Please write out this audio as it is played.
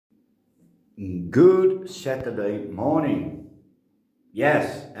Good Saturday morning.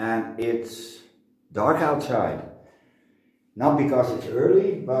 Yes, and it's dark outside. Not because it's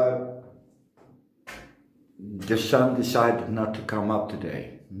early, but the sun decided not to come up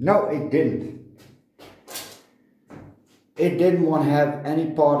today. No, it didn't. It didn't want to have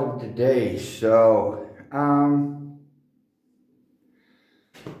any part of the day, so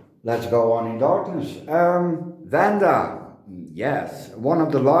let's go on in darkness. Vanda. Yes, one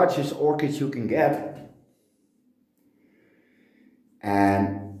of the largest orchids you can get.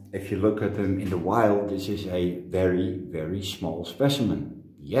 And if you look at them in the wild, this is a very, very small specimen.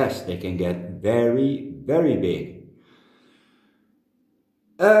 Yes, they can get very, very big.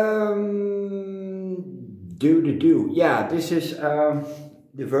 Yeah, this is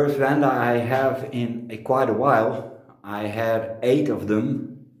the first Vanda I have in quite a while. I had 8 of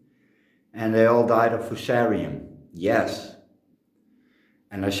them and they all died of fusarium. Yes.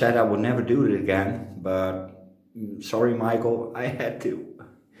 And I said I would never do it again, but sorry Michael, I had to.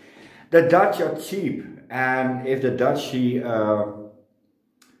 The Dutch are cheap, and if the Dutch see a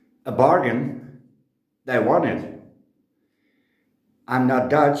bargain, they want it. I'm not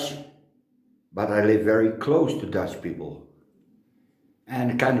Dutch, but I live very close to Dutch people.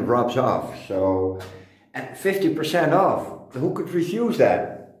 And it kind of rubs off, so, and 50% off, who could refuse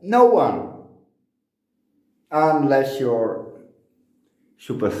that? No one. Unless you're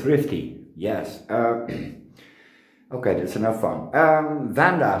super thrifty, yes. Okay, that's enough fun.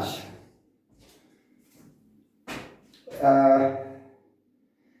 Vandas.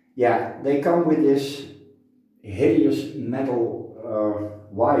 Yeah, they come with this hideous metal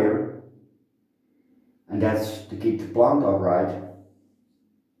wire, and that's to keep the plant upright,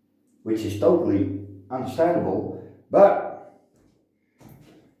 which is totally understandable, but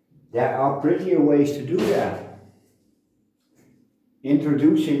there are prettier ways to do that.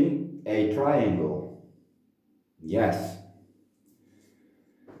 Introducing a triangle. Yes.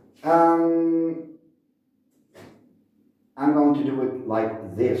 I'm going to do it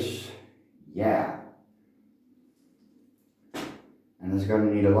like this. Yeah. And it's going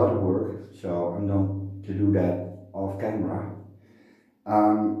to need a lot of work, so I'm going to do that off camera.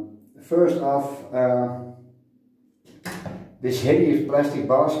 First off, this hideous plastic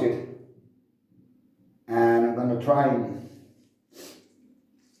basket, and I'm going to try and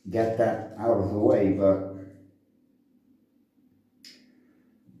get that out of the way, but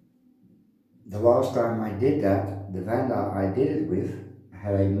the last time I did that, the Vanda I did it with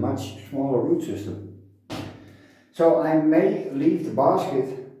had a much smaller root system. So I may leave the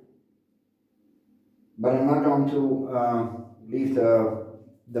basket, but I'm not going to leave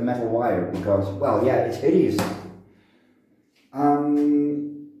the metal wire because, well, yeah, it's hideous.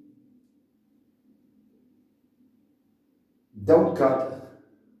 Don't cut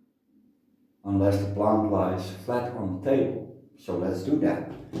unless the plant lies flat on the table. So let's do that.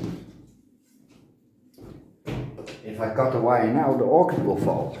 If I cut the wire now, the orchid will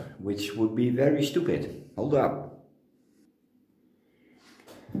fall, which would be very stupid. Hold up.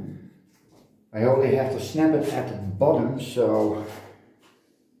 I only have to snap it at the bottom, so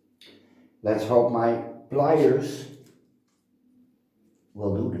let's hope my pliers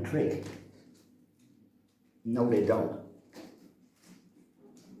will do the trick. No, they don't.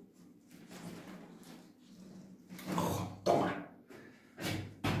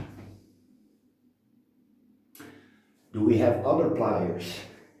 Do we have other pliers?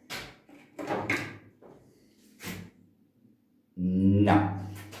 No.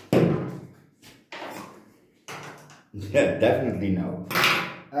 Yeah, definitely no.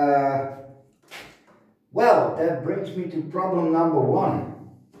 Well, that brings me to problem number 1.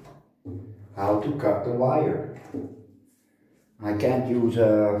 How to cut the wire. I can't use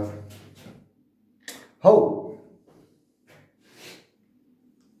a hoe.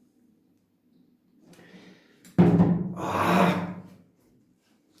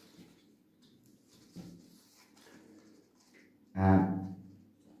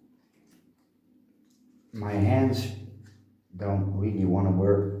 My hands don't really want to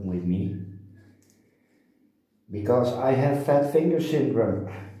work with me because I have fat finger syndrome.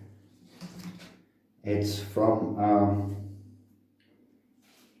 It's from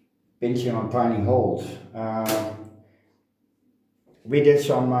pinching on tiny holes. We did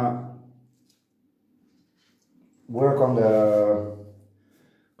some work on the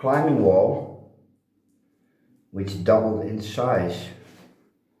climbing wall, which doubled in size.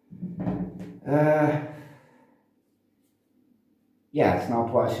 Yeah, it's now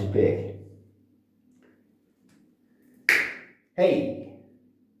twice as big. Hey,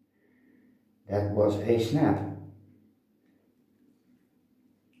 that was a snap.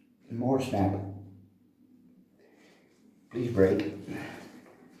 More snap. Please break.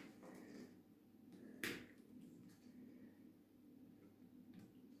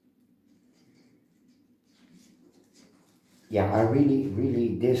 Yeah, I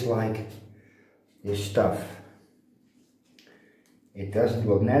really dislike this stuff. It doesn't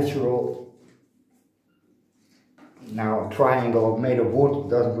look natural. Now, a triangle made of wood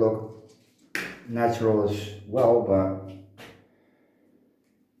doesn't look natural as well, but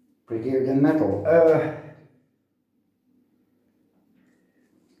prettier than metal.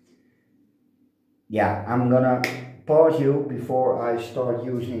 Yeah, I'm gonna pause you before I start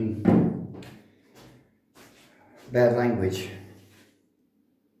using bad language.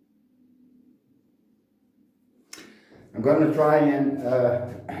 I'm gonna try and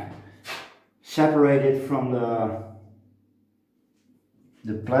separate it from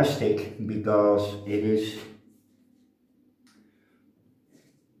the plastic because it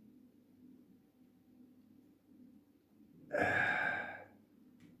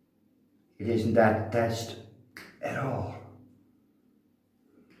isn't that attached at all.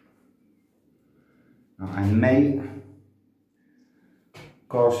 Now, I may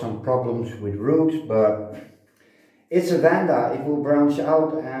cause some problems with roots, but it's a Vanda. It will branch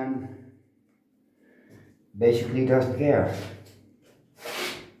out and basically doesn't care.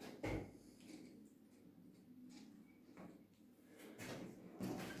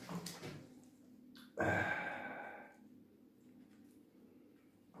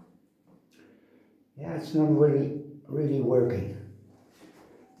 Yeah, it's not really working.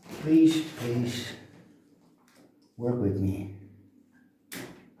 Please work with me.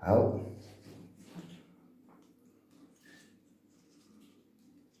 Oh.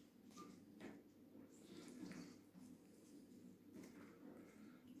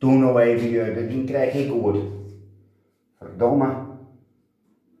 Doe nou even, dat ding krijg ik goed. Verdomme.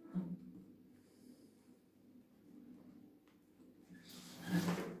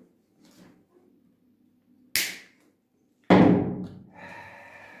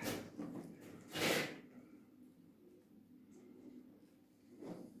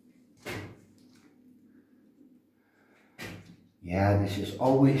 Yeah, this is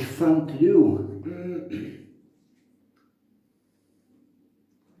always fun to do.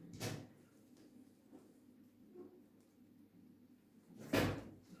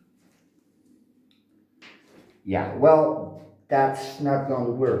 Yeah, well, that's not going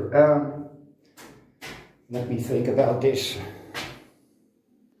to work. Let me think about this.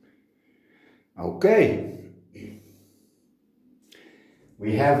 Okay.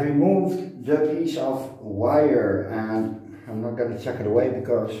 We have removed the piece of wire, and I'm not going to chuck it away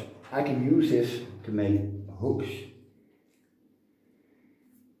because I can use this to make hooks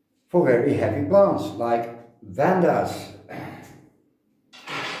for very heavy plants like Vandas.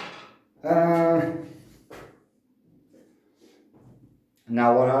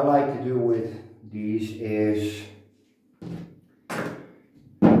 Now what I like to do with these is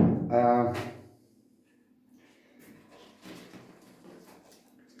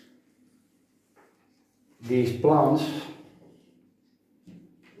these plants,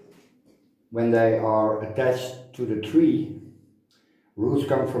 when they are attached to the tree, roots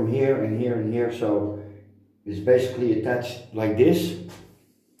come from here and here and here, so it's basically attached like this.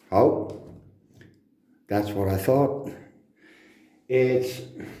 Oh, that's what I thought. It's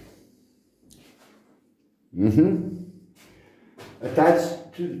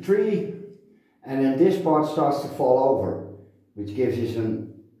attached to the tree, and then this part starts to fall over, which gives us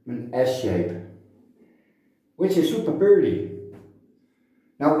an S shape, which is super pretty.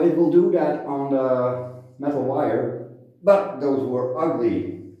 Now it will do that on the metal wire, but those were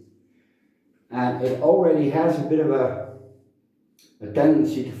ugly, and it already has a bit of a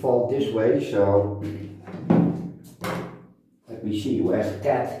tendency to fall this way, so let me see, where's the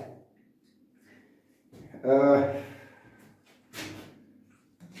cat?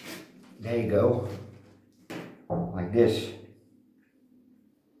 There you go, like this.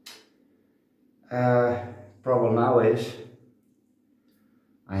 Problem now is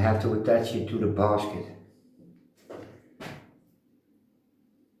I have to attach it to the basket.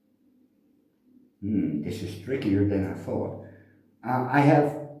 This is trickier than I thought. I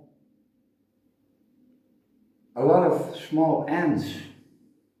have a lot of small ends,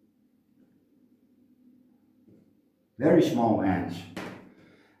 very small ends,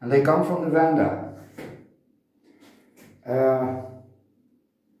 and they come from the Vanda.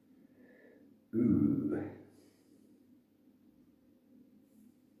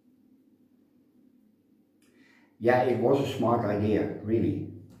 Yeah, it was a smart idea,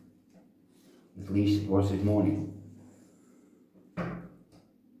 really. At least it was this morning.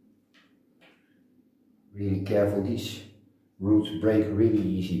 really careful. These roots break really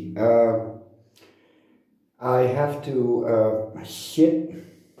easy. I have to shit.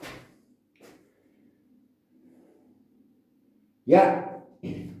 Yeah,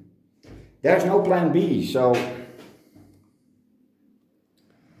 there's no plan B, so.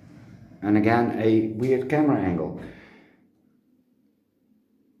 And again, a weird camera angle.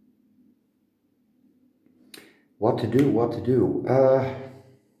 What to do, what to do?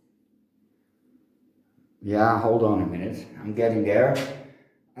 Yeah, hold on a minute, I'm getting there.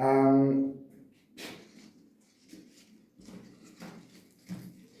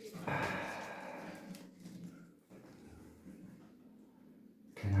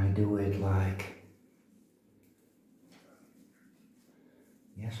 Can I do it like...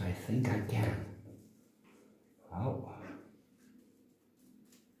 Yes, I think I can. Oh.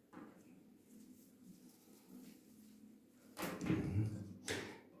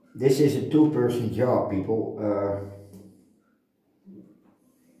 This is a two-person job, people.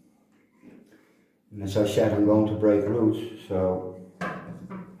 And as I said, I'm going to break roots, so...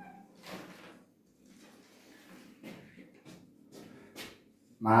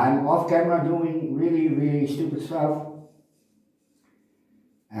 I'm off camera doing really stupid stuff.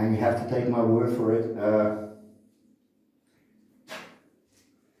 And you have to take my word for it.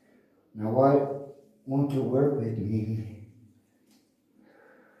 Now I want to work with me.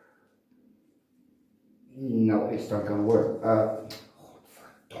 No, it's not gonna work.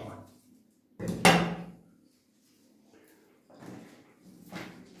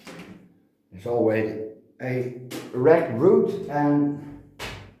 There's always a wrecked root and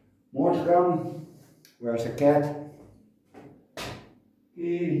more to come. Where's the cat?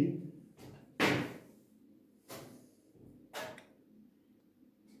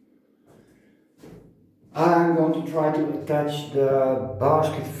 I'm going to try to attach the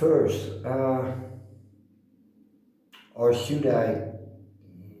basket first, or should I?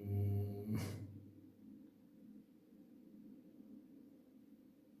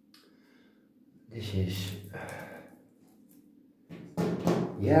 This is,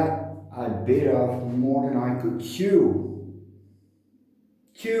 yeah, I bit off more than I could chew.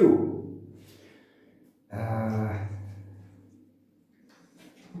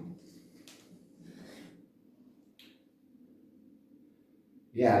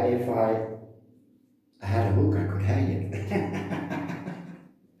 Yeah, if I had a hook, I could hang it.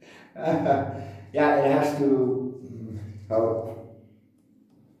 Yeah, it has to. Oh,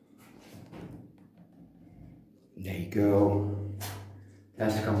 there you go. It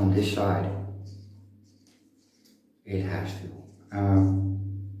has to come on this side. It has to.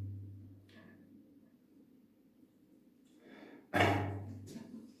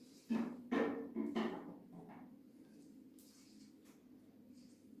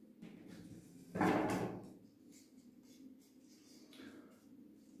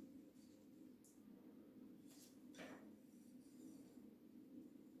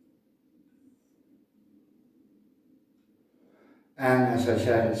 And as I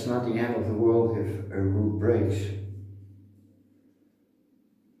said, it's not the end of the world if a root breaks.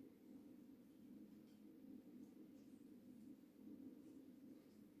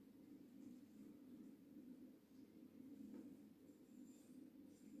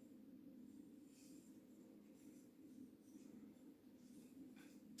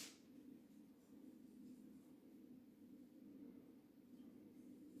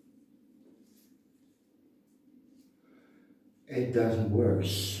 It doesn't work.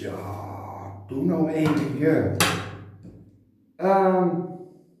 Ja, doe nou even je.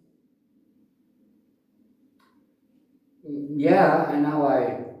 Yeah, and now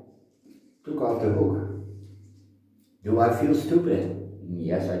I took off the hook. Do I feel stupid?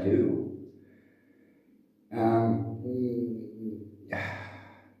 Yes, I do.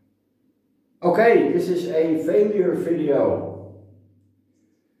 Okay, this is a failure video.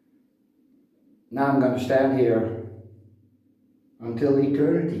 Now I'm gonna stand here until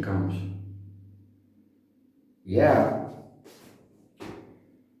eternity comes. Yeah.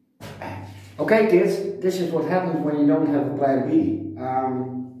 Okay kids, this is what happens when you don't have a plan B.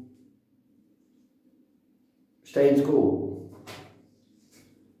 Stay in school.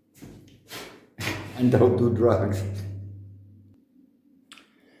 And don't do drugs.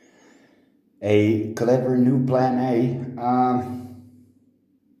 A clever new plan A.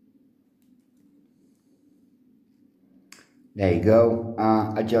 There you go.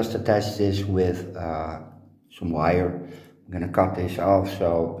 I just attached this with some wire. I'm gonna cut this off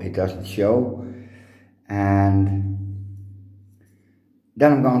so it doesn't show. And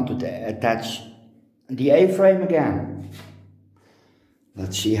then I'm going to attach the A-frame again.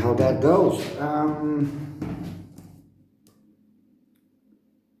 let's see how that goes.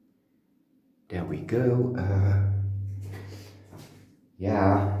 There we go.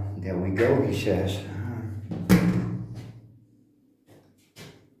 Yeah, there we go, he says.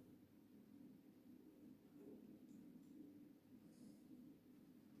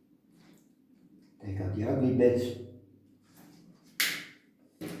 Take out the ugly bits.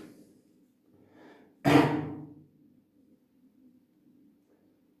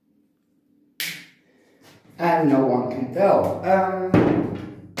 And no one can tell.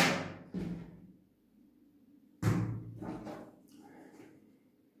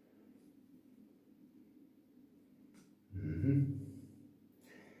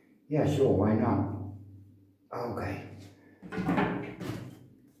 Yeah, sure, why not? Okay.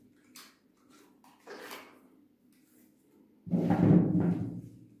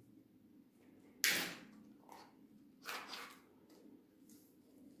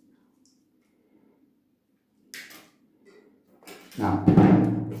 Now,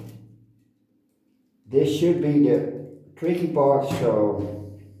 this should be the tricky part, so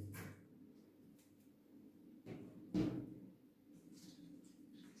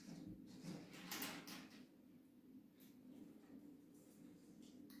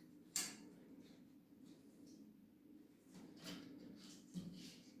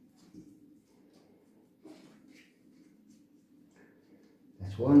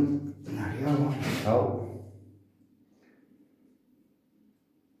that's one, now the other one. Oh.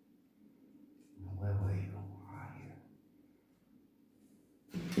 Where were you?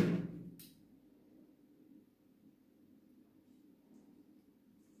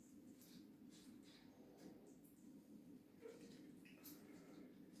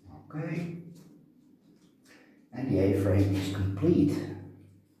 Okay. And the A-frame is complete.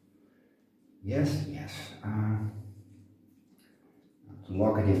 Yes, yes. To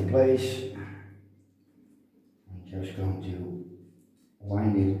lock it in place, I'm just going to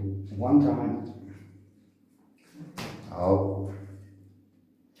wind it one time. Oh.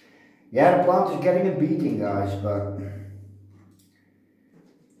 Yeah, the plant is getting a beating, guys, but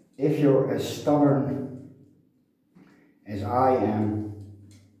if you're as stubborn as I am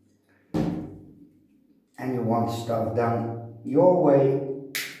and you want stuff done your way,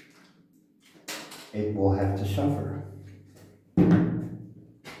 it will have to suffer.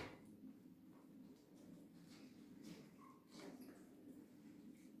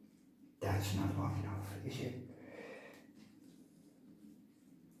 That's not long enough, is it?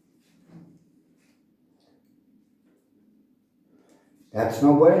 That's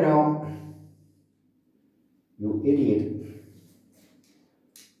no bueno. You idiot.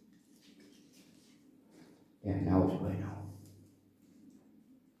 Yeah, now it's bueno.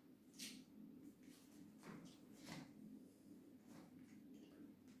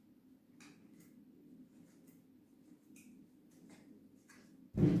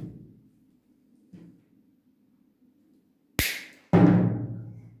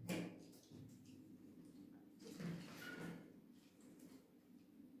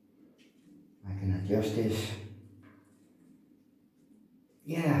 I can adjust this.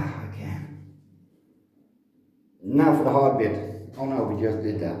 Yeah, I can. Now for the hard bit. Oh no, we just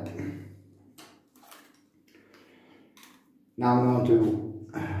did that. Now I'm going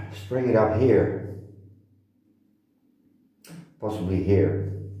to string it up here. Possibly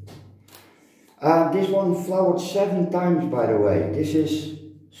here. This one flowered 7 times, by the way. This is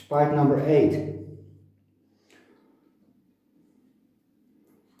spike number 8.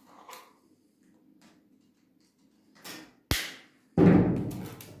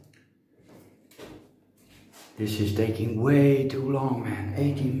 This is taking way too long, man.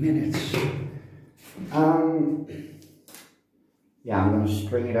 18 minutes. Yeah, I'm going to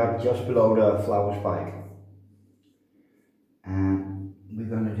string it up just below the flower spike. And we're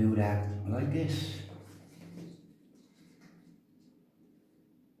going to do that like this.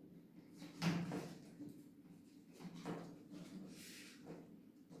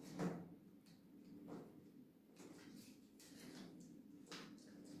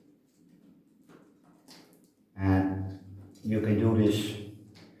 And you can do this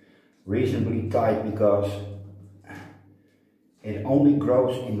reasonably tight because it only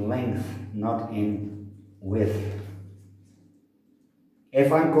grows in length, not in width.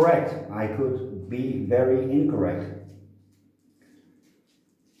 If I'm correct, I could be very incorrect.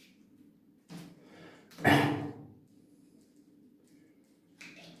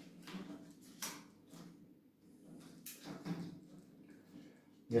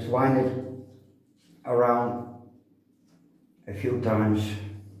 Just wind it around a few times,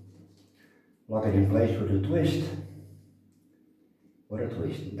 lock it in place with a twist. What a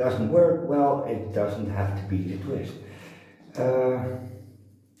twist. It doesn't work. Well, it doesn't have to be a twist. The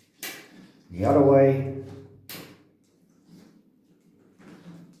other way.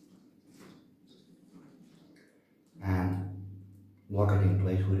 And lock it in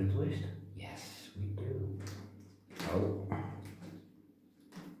place with a twist. Yes, we do. Oh.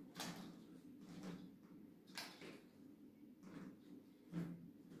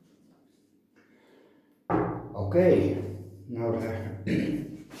 Okay, now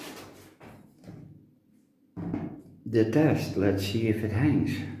the test, let's see if it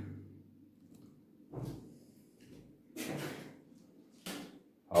hangs.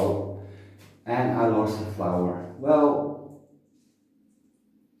 Oh, and I lost the flower. Well,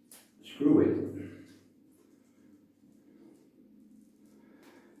 screw it.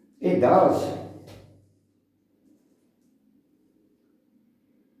 It does.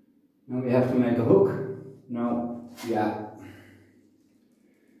 Now we have to make a hook. No, yeah.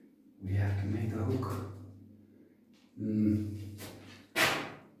 We have to make a hook.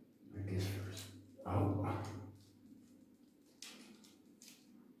 Like this first. Oh.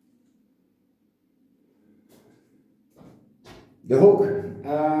 The hook.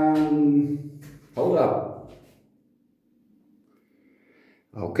 Hold up.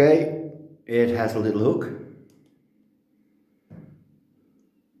 Okay, it has a little hook.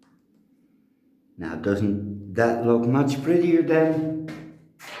 Now, doesn't that look much prettier than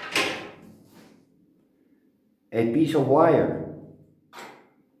a piece of wire?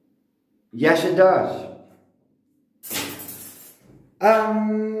 Yes, it does.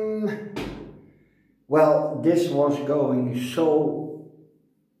 Well, this was going so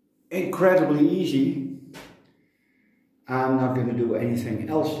incredibly easy. I'm not going to do anything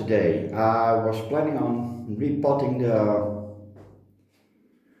else today. I was planning on repotting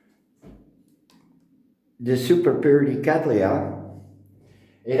the super purity Cattleya.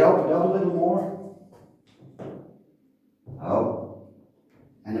 It opened up a little more. Oh,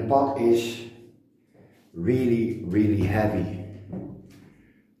 and the pot is really, really heavy,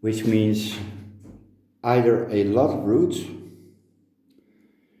 which means either a lot of roots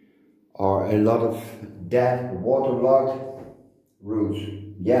or a lot of dead waterlogged roots.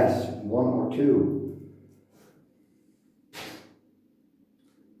 Yes, one or two.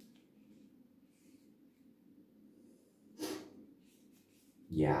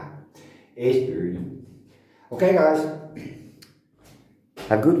 Yeah, it's pretty. Okay guys,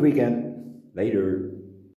 have a good weekend. Later.